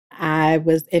I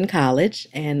was in college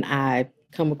and I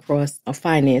come across a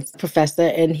finance professor,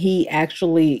 and he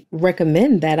actually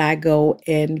recommended that I go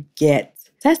and get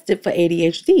tested for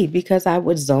ADHD because I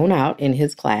would zone out in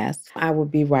his class. I would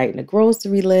be writing a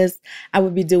grocery list. I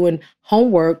would be doing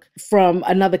homework from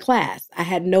another class. I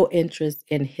had no interest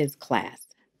in his class.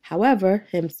 However,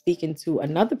 him speaking to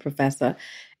another professor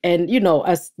and,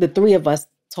 us, the three of us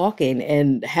talking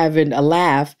and having a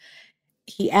laugh,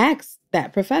 he asked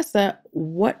that professor,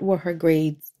 what were her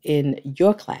grades in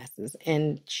your classes?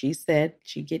 And she said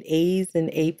she get A's and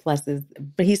A pluses.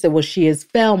 But he said, well, she has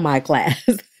failed my class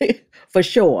for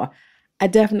sure. I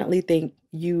definitely think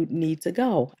you need to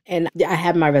go. And I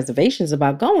have my reservations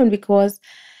about going because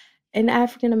in the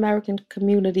African American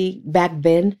community back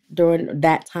then, during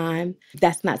that time,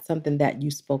 that's not something that you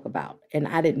spoke about. And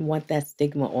I didn't want that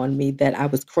stigma on me that I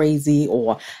was crazy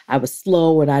or I was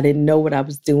slow and I didn't know what I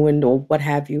was doing or what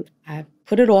have you. I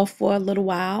put it off for a little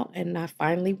while and I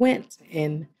finally went.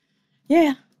 And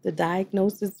yeah, the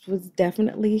diagnosis was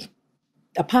definitely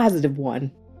a positive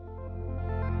one.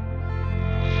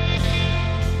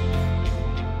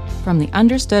 From the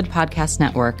Understood Podcast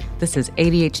Network, this is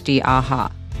ADHD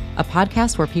Aha, a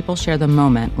podcast where people share the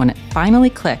moment when it finally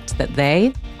clicked that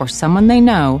they or someone they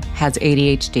know has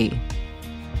ADHD.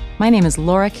 My name is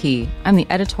Laura Key. I'm the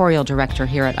editorial director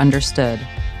here at Understood.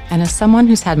 And as someone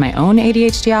who's had my own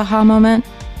ADHD aha moment,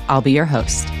 I'll be your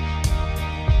host.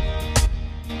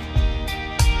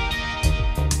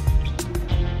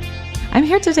 I'm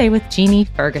here today with Jeannie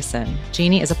Ferguson.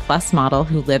 Jeannie is a plus model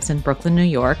who lives in Brooklyn, New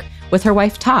York, with her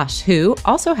wife Tosh, who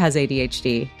also has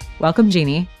ADHD. Welcome,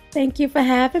 Jeannie. Thank you for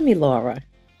having me, Laura.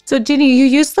 So, Jeannie, you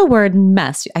used the word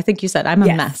mess. I think you said, I'm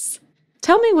a mess.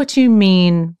 Tell me what you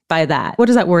mean by that. What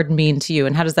does that word mean to you,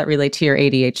 and how does that relate to your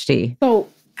ADHD? So,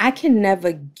 I can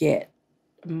never get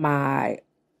my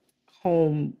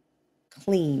home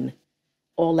clean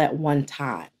all at one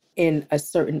time in a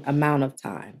certain amount of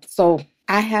time. So,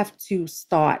 I have to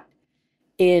start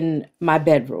in my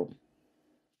bedroom.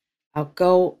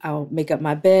 I'll make up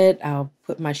my bed, I'll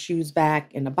put my shoes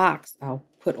back in a box, I'll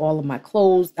put all of my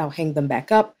clothes, I'll hang them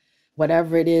back up,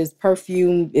 whatever it is,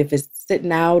 perfume, if it's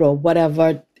sitting out or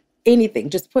whatever, anything,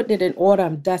 just putting it in order.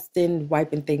 I'm dusting,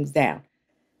 wiping things down.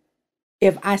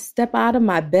 If I step out of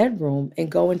my bedroom and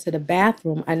go into the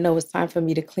bathroom, I know it's time for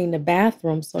me to clean the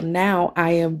bathroom. So now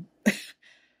I am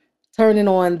turning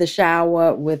on the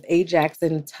shower with Ajax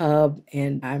in the tub,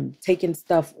 and I'm taking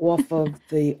stuff off of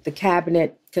the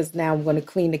cabinet because now I'm going to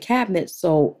clean the cabinet.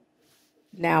 So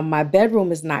now my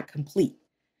bedroom is not complete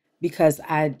because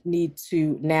I need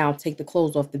to now take the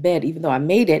clothes off the bed, even though I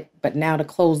made it. But now the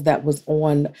clothes that was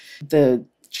on the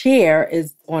chair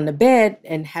is on the bed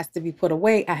and has to be put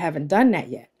away. I haven't done that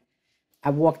yet. I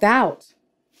walked out.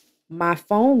 My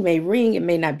phone may ring. It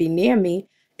may not be near me.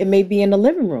 It may be in the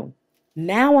living room.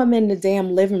 Now I'm in the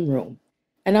damn living room.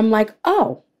 And I'm like,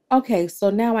 oh, okay. So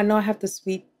now I know I have to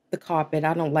sweep the carpet.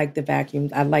 I don't like the vacuum.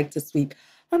 I like to sweep.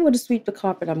 I'm going to sweep the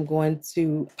carpet. I'm going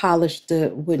to polish the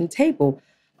wooden table.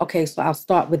 Okay, so I'll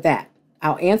start with that.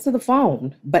 I'll answer the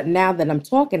phone. But now that I'm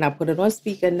talking, I put it on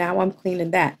speaker. Now I'm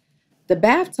cleaning that. The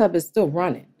bathtub is still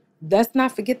running. Let's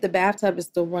not forget the bathtub is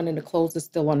still running. The clothes are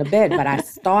still on the bed. But I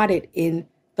started in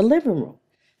the living room.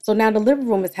 So now the living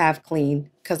room is half clean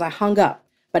because I hung up.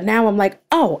 But now I'm like,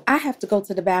 oh, I have to go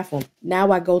to the bathroom.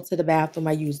 Now I go to the bathroom.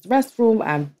 I use the restroom.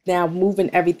 I'm now moving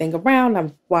everything around.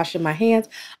 I'm washing my hands.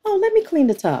 Oh, let me clean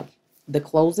the tub. The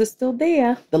clothes is still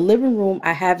there. The living room,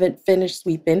 I haven't finished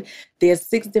sweeping. There's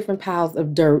 6 different piles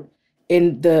of dirt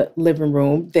in the living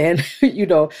room. Then,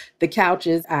 the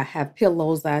couches, I have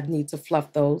pillows. I need to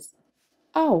fluff those.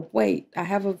 Oh, wait, I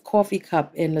have a coffee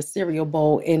cup and a cereal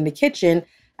bowl in the kitchen.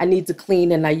 I need to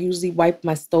clean, and I usually wipe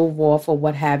my stove off or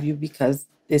what have you because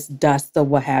it's dust or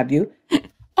what have you.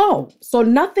 Oh, so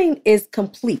nothing is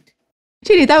complete.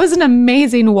 Jeannie, that was an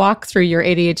amazing walk through your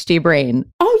ADHD brain.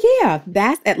 Oh, yeah.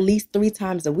 That's at least 3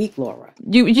 times a week, Laura.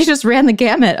 You just ran the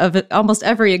gamut of almost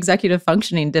every executive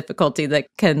functioning difficulty that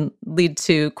can lead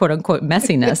to quote unquote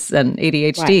messiness and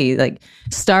ADHD, right. Like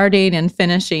starting and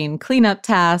finishing cleanup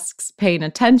tasks, paying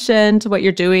attention to what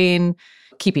you're doing,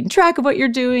 keeping track of what you're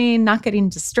doing, not getting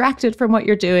distracted from what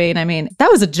you're doing. I mean,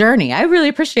 that was a journey. I really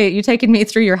appreciate you taking me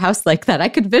through your house like that. I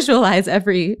could visualize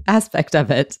every aspect of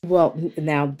it. Well,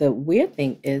 now the weird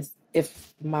thing is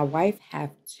if my wife have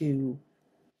to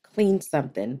clean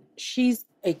something, she's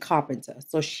a carpenter.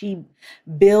 So she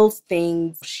builds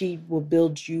things. She will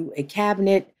build you a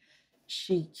cabinet.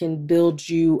 She can build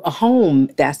you a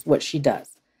home. That's what she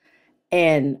does.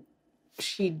 And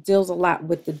she deals a lot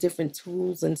with the different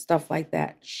tools and stuff like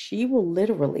that. She will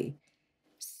literally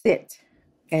sit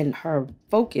and her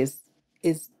focus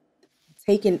is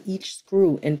taking each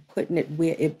screw and putting it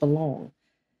where it belongs.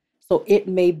 So it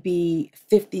may be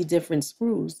 50 different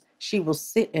screws. She will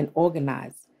sit and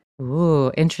organize.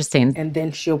 Ooh, interesting. And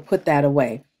then she'll put that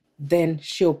away. Then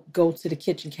she'll go to the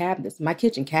kitchen cabinets. My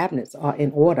kitchen cabinets are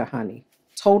in order, honey.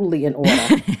 Totally in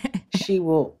order. She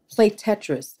will play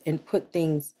Tetris and put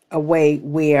things away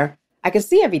where I can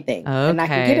see everything and I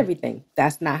can get everything.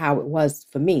 That's not how it was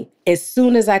for me. As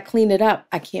soon as I clean it up,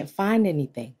 I can't find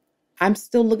anything. I'm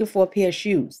still looking for a pair of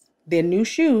shoes. They're new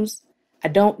shoes. I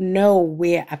don't know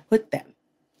where I put them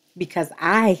because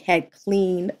I had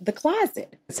cleaned the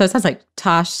closet. So it sounds like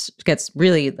Tosh gets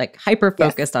really like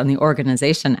hyper-focused on the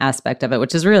organization aspect of it,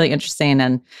 which is really interesting.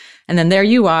 And then there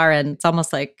you are, and it's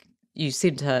almost like you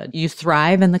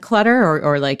thrive in the clutter,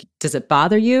 or like, does it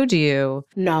bother you? Do you?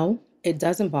 No, it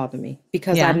doesn't bother me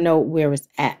because I know where it's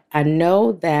at. I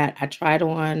know that I tried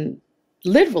on,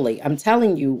 literally, I'm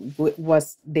telling you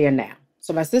what's there now.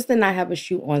 So my sister and I have a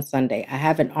shoot on Sunday. I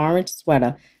have an orange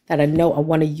sweater that I know I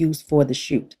want to use for the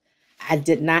shoot. I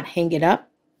did not hang it up.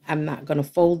 I'm not going to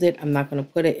fold it. I'm not going to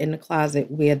put it in the closet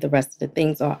where the rest of the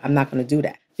things are. I'm not going to do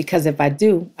that because if I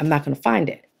do, I'm not going to find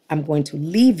it. I'm going to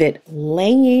leave it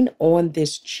laying on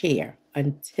this chair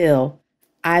until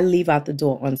I leave out the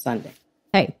door on Sunday.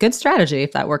 Hey, good strategy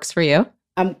if that works for you.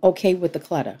 I'm okay with the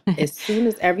clutter. As soon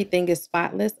as everything is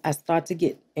spotless, I start to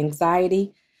get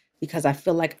anxiety because I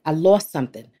feel like I lost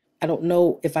something. I don't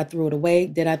know if I threw it away.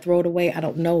 Did I throw it away? I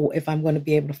don't know if I'm going to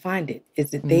be able to find it.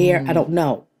 Is it there? I don't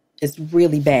know. It's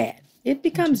really bad. It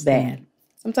becomes bad.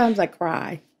 Sometimes I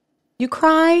cry. You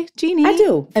cry, Jeannie? I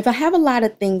do. If I have a lot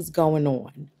of things going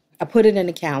on, I put it in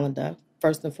a calendar,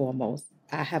 first and foremost.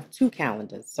 I have 2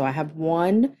 calendars. So I have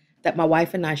one that my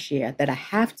wife and I share that I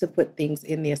have to put things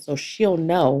in there so she'll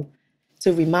know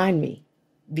to remind me,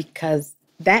 because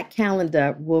that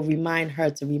calendar will remind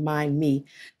her to remind me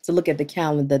to look at the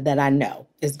calendar that I know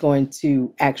is going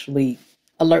to actually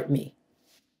alert me.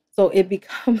 So it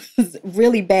becomes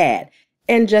really bad.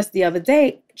 And just the other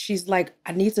day, she's like,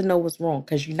 I need to know what's wrong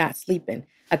because you're not sleeping.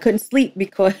 I couldn't sleep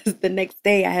because the next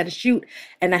day I had a shoot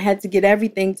and I had to get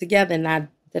everything together. And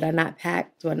did I not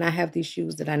pack? Do I not have these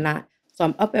shoes? Did I not? So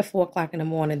I'm up at 4:00 in the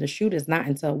morning. The shoot is not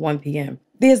until 1 p.m.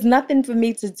 There's nothing for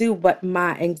me to do, but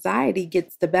my anxiety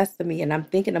gets the best of me. And I'm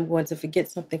thinking I'm going to forget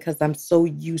something because I'm so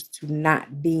used to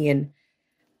not being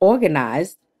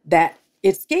organized that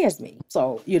it scares me.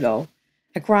 So,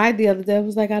 I cried the other day. I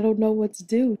was like, I don't know what to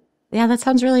do. Yeah, that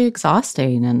sounds really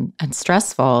exhausting and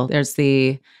stressful. There's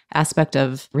the aspect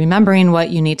of remembering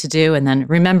what you need to do and then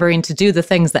remembering to do the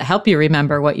things that help you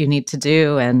remember what you need to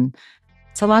do. And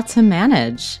it's a lot to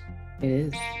manage. It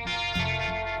is.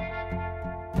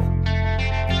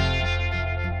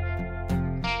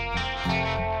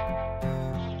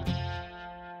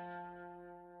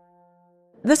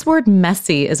 This word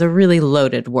messy is a really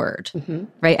loaded word,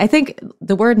 right? I think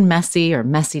the word messy or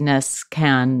messiness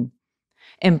can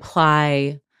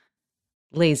imply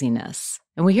laziness.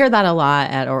 And we hear that a lot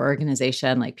at our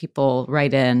organization. Like people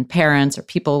write in, parents or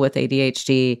people with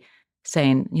ADHD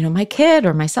saying, my kid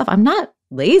or myself, I'm not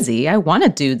lazy. I want to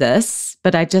do this,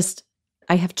 but I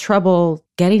have trouble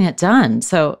getting it done.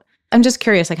 So I'm just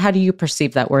curious, like, how do you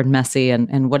perceive that word messy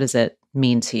and what does it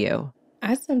mean to you?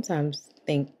 I sometimes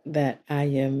think that I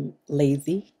am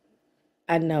lazy.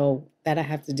 I know that I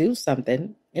have to do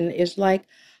something. And it's like,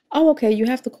 oh, okay, you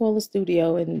have to call the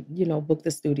studio and, book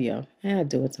the studio. I'll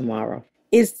do it tomorrow.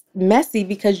 It's messy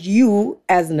because you,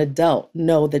 as an adult,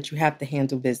 know that you have to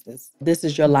handle business. This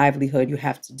is your livelihood. You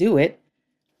have to do it.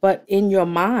 But in your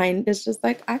mind, it's just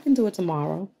like, I can do it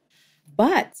tomorrow.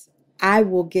 But I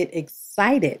will get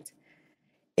excited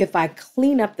if I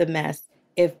clean up the mess,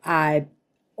 if I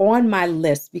on my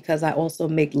list, because I also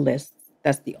make lists.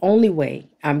 That's the only way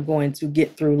I'm going to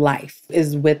get through life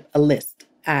is with a list.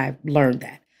 I've learned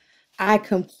that. I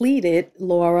completed,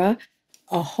 Laura,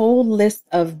 a whole list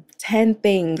of 10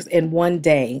 things in one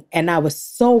day. And I was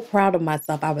so proud of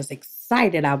myself. I was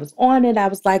excited. I was on it. I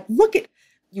was like, look at,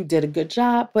 you did a good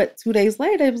job. But 2 days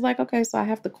later, it was like, okay, so I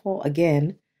have to call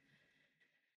again.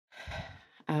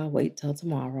 I'll wait till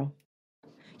tomorrow.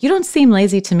 You don't seem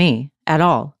lazy to me at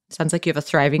all. Sounds like you have a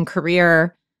thriving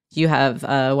career. You have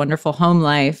a wonderful home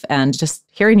life. And just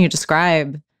hearing you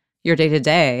describe your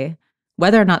day-to-day,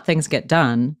 whether or not things get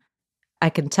done, I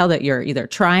can tell that you're either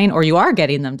trying or you are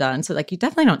getting them done. So like you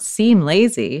definitely don't seem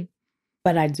lazy.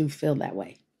 But I do feel that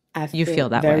way. You feel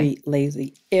that very way.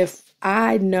 lazy. If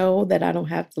I know that I don't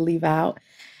have to leave out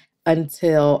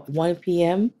until 1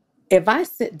 p.m., if I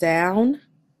sit down,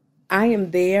 I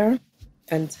am there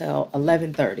until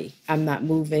 11:30. I'm not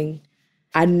moving.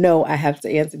 I know I have to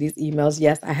answer these emails.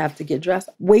 Yes, I have to get dressed.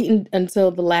 Waiting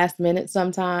until the last minute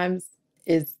sometimes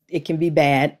it can be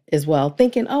bad as well.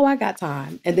 Thinking, oh, I got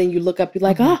time. And then you look up, you're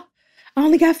like, oh, I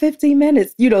only got 15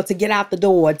 minutes, to get out the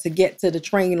door, to get to the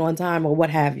train on time or what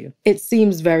have you. It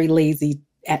seems very lazy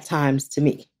at times to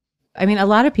me. I mean, a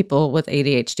lot of people with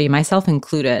ADHD, myself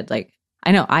included, like,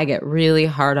 I know I get really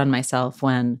hard on myself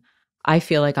when I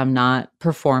feel like I'm not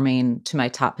performing to my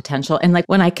top potential. And like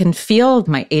when I can feel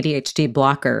my ADHD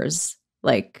blockers,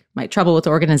 like my trouble with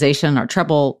organization or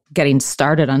trouble getting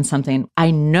started on something,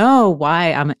 I know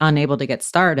why I'm unable to get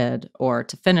started or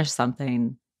to finish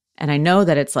something. And I know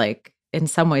that it's like, in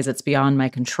some ways it's beyond my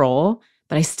control,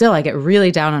 but I get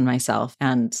really down on myself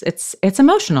and it's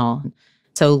emotional.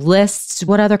 So lists,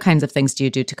 what other kinds of things do you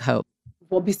do to cope?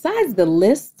 Well, besides the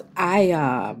list,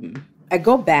 I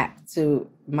go back to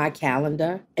my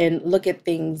calendar and look at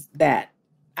things that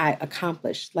I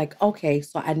accomplished. Like, okay,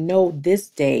 so I know this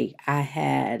day I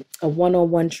had a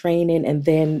one-on-one training, and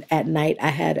then at night I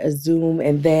had a Zoom,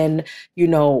 and then,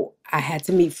 I had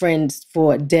to meet friends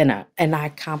for dinner, and I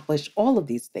accomplished all of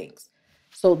these things.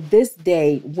 So this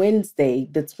day, Wednesday,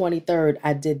 the 23rd,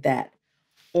 I did that.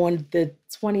 On the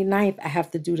 29th, I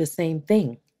have to do the same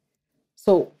thing.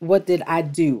 So what did I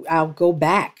do? I'll go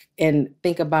back and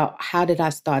think about, how did I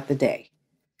start the day?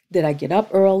 Did I get up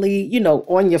early?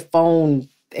 On your phone,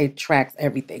 it tracks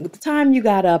everything. The time you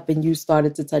got up and you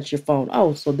started to touch your phone,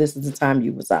 oh, so this is the time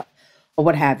you was up, or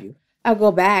what have you. I'll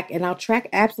go back and I'll track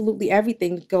absolutely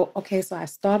everything. Go, okay, so I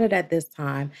started at this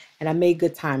time and I made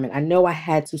good time. And I know I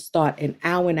had to start an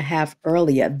hour and a half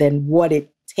earlier than what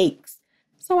it takes.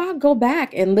 So I'll go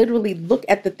back and literally look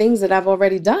at the things that I've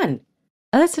already done.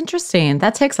 Oh, that's interesting.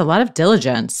 That takes a lot of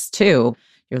diligence too.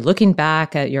 You're looking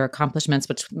back at your accomplishments,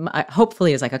 which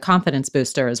hopefully is like a confidence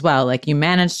booster as well. Like you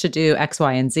managed to do X,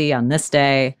 Y, and Z on this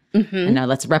day, and now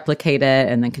let's replicate it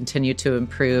and then continue to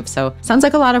improve. So sounds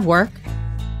like a lot of work.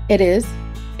 It is.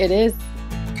 It is.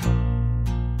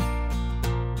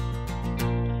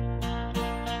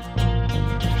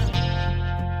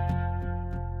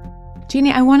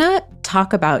 Jeannie, I want to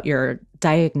talk about your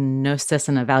diagnosis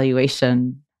and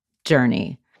evaluation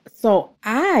journey. So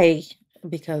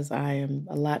because I am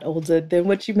a lot older than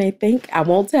what you may think, I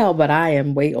won't tell, but I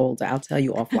am way older. I'll tell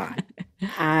you offline.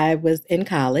 I was in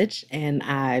college and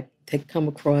I had come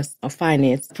across a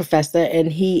finance professor,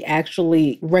 and he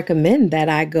actually recommended that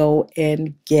I go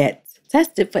and get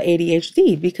tested for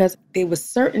ADHD because there were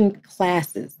certain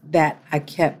classes that I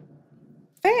kept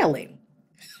failing.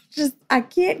 I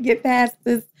can't get past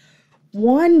this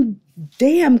one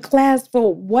damn class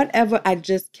for whatever. I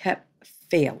just kept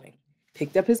failing.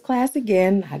 Picked up his class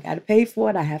again. I got to pay for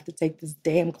it. I have to take this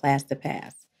damn class to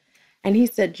pass. And he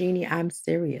said, Jeannie, I'm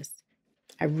serious.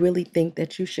 I really think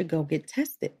that you should go get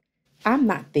tested. I'm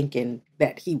not thinking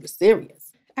that he was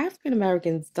serious. African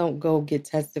Americans don't go get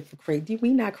tested for crazy. We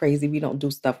not crazy. We don't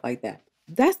do stuff like that.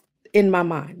 That's in my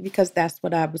mind because that's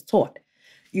what I was taught.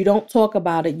 You don't talk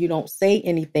about it. You don't say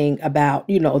anything about,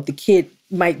 the kid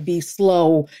might be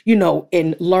slow,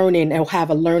 in learning or have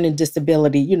a learning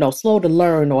disability, slow to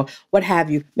learn or what have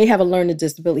you, may have a learning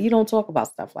disability. You don't talk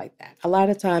about stuff like that. A lot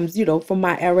of times, from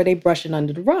my era, they brush it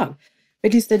under the rug.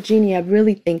 But he said, Jeannie, I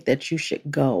really think that you should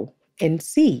go and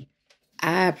see.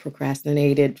 I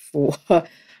procrastinated for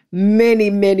many,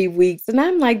 many weeks. And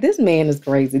I'm like, this man is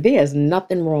crazy. There's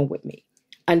nothing wrong with me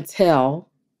until,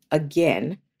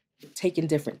 again, taking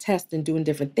different tests and doing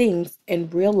different things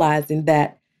and realizing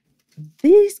that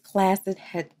these classes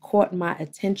had caught my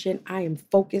attention. I am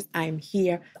focused. I am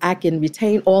here. I can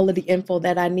retain all of the info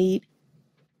that I need.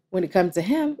 When it comes to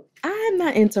him, I'm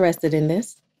not interested in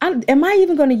this. Am I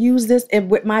even going to use this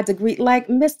with my degree? Like,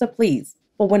 mister, please.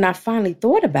 But when I finally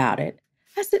thought about it,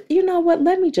 I said, you know what?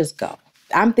 Let me just go.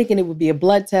 I'm thinking it would be a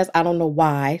blood test. I don't know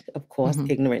why, of course,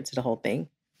 ignorant to the whole thing.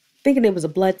 Thinking it was a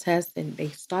blood test, and they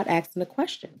start asking the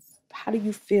questions. How do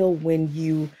you feel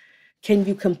can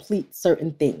you complete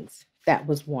certain things? That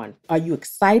was one. Are you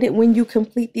excited when you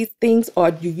complete these things? Or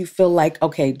do you feel like,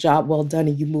 okay, job well done,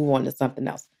 and you move on to something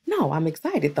else? No, I'm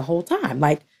excited the whole time.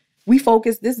 Like, we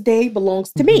focus, this day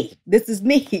belongs to me. This is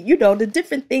me. The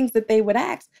different things that they would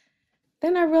ask.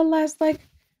 Then I realized, like,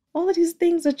 all of these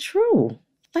things are true.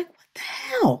 Like, what the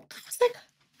hell? I was like,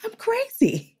 I'm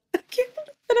crazy. I can't believe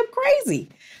that I'm crazy.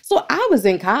 So I was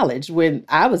in college when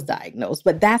I was diagnosed,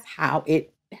 but that's how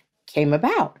it came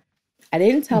about. I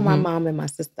didn't tell my mom and my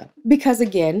sister because,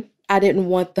 again, I didn't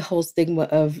want the whole stigma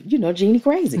of, Jeannie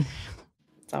crazy.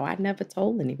 So I never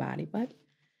told anybody, but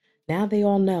now they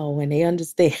all know and they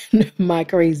understand my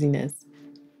craziness.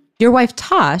 Your wife,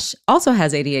 Tosh, also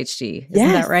has ADHD.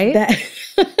 Isn't that right?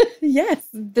 Yes,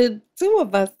 the two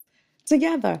of us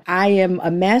together. I am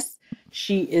a mess.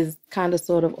 She is kind of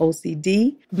sort of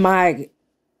OCD. My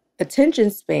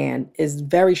attention span is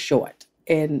very short.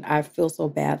 And I feel so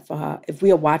bad for her. If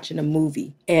we are watching a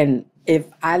movie and if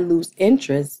I lose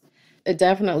interest, it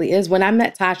definitely is. When I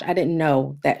met Tosh, I didn't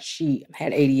know that she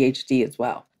had ADHD as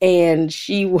well. And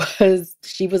she was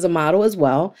a model as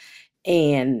well.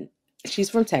 And she's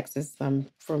from Texas. I'm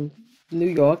from New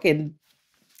York. And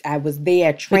I was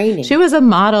there training. She was a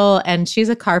model and she's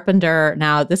a carpenter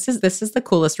now. This is the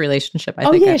coolest relationship I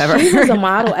think I've ever heard. She was a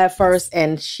model at first,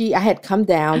 and I had come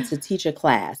down to teach a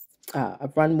class,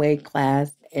 a runway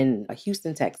class in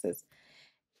Houston, Texas.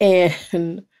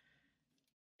 And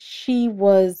she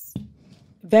was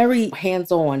very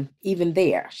hands-on even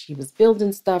there. She was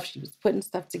building stuff. She was putting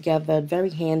stuff together,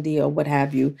 very handy or what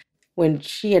have you. When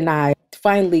she and I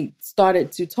finally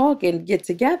started to talk and get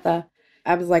together,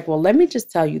 I was like, well, let me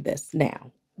just tell you this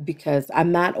now, because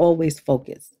I'm not always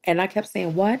focused. And I kept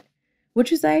saying, what? What'd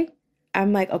you say?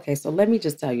 I'm like, okay, so let me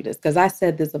just tell you this, because I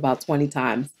said this about 20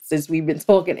 times since we've been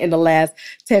talking in the last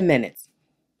 10 minutes.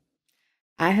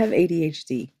 I have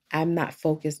ADHD. I'm not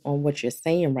focused on what you're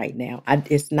saying right now.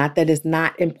 It's not that it's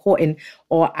not important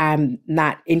or I'm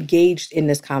not engaged in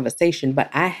this conversation,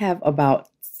 but I have about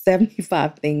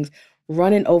 75 things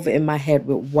running over in my head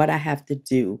with what I have to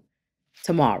do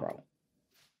tomorrow.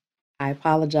 I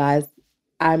apologize.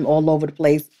 I'm all over the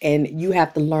place, and you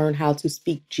have to learn how to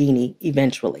speak Jeannie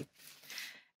eventually.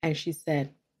 And she said,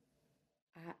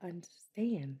 I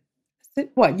understand. I said,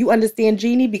 what? You understand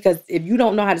Jeannie? Because if you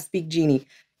don't know how to speak Jeannie,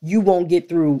 you won't get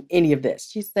through any of this.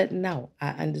 She said, no, I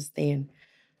understand.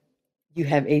 You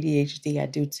have ADHD. I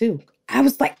do too. I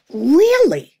was like,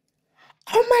 really?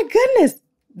 Oh my goodness.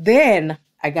 Then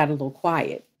I got a little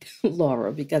quiet,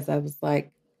 Laura, because I was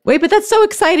like, wait, but that's so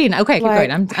exciting. Okay, keep going.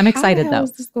 I'm excited though. How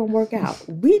is this going to work out?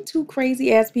 We two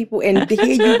crazy ass people, and here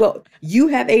you go. You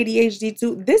have ADHD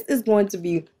too. This is going to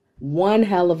be one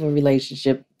hell of a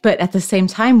relationship. But at the same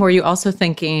time, were you also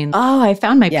thinking, oh, I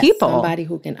found my people. Somebody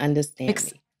who can understand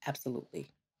me.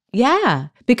 Absolutely. Yeah,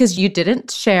 because you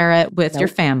didn't share it with your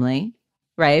family,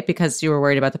 right? Because you were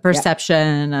worried about the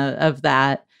perception of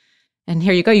that. And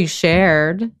here you go. You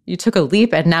shared. You took a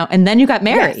leap, and then you got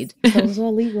married. Yes. So it's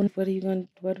all legal. What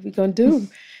are we going to do?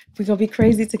 We're going to be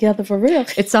crazy together for real.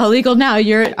 It's all legal now.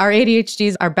 Our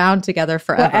ADHDs are bound together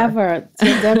forever. Forever.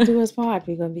 Till death do us part.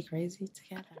 We're going to be crazy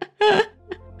together.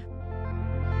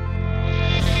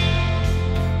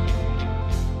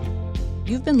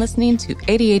 You've been listening to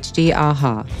ADHD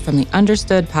Aha from the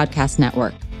Understood Podcast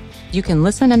Network. You can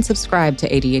listen and subscribe to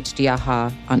ADHD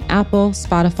Aha on Apple,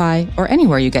 Spotify, or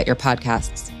anywhere you get your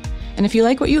podcasts. And if you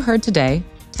like what you heard today,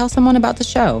 tell someone about the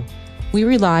show. We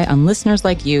rely on listeners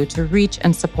like you to reach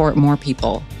and support more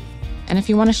people. And if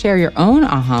you want to share your own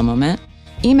aha moment,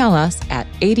 email us at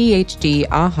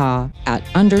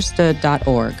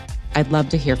adhdaha@understood.org. I'd love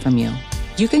to hear from you.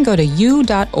 You can go to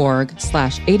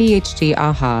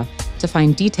u.org/ADHDAha to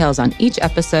find details on each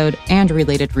episode and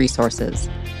related resources.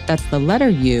 That's the letter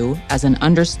U as in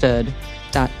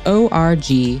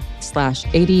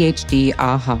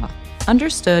understood.org/ADHDAha.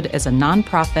 Understood is a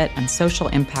nonprofit and social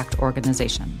impact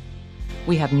organization.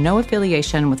 We have no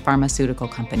affiliation with pharmaceutical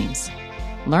companies.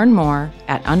 Learn more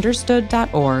at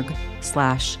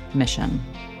understood.org/mission.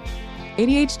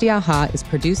 ADHD Aha is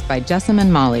produced by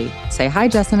Jessamine Molly. Say hi,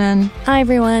 Jessamine. Hi,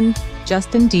 everyone.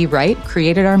 Justin D. Wright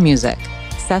created our music.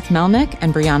 Seth Melnick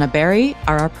and Brianna Berry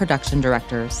are our production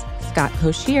directors. Scott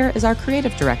Koshier is our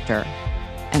creative director.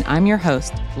 And I'm your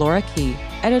host, Laura Key,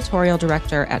 editorial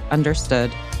director at Understood.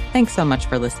 Thanks so much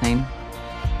for listening.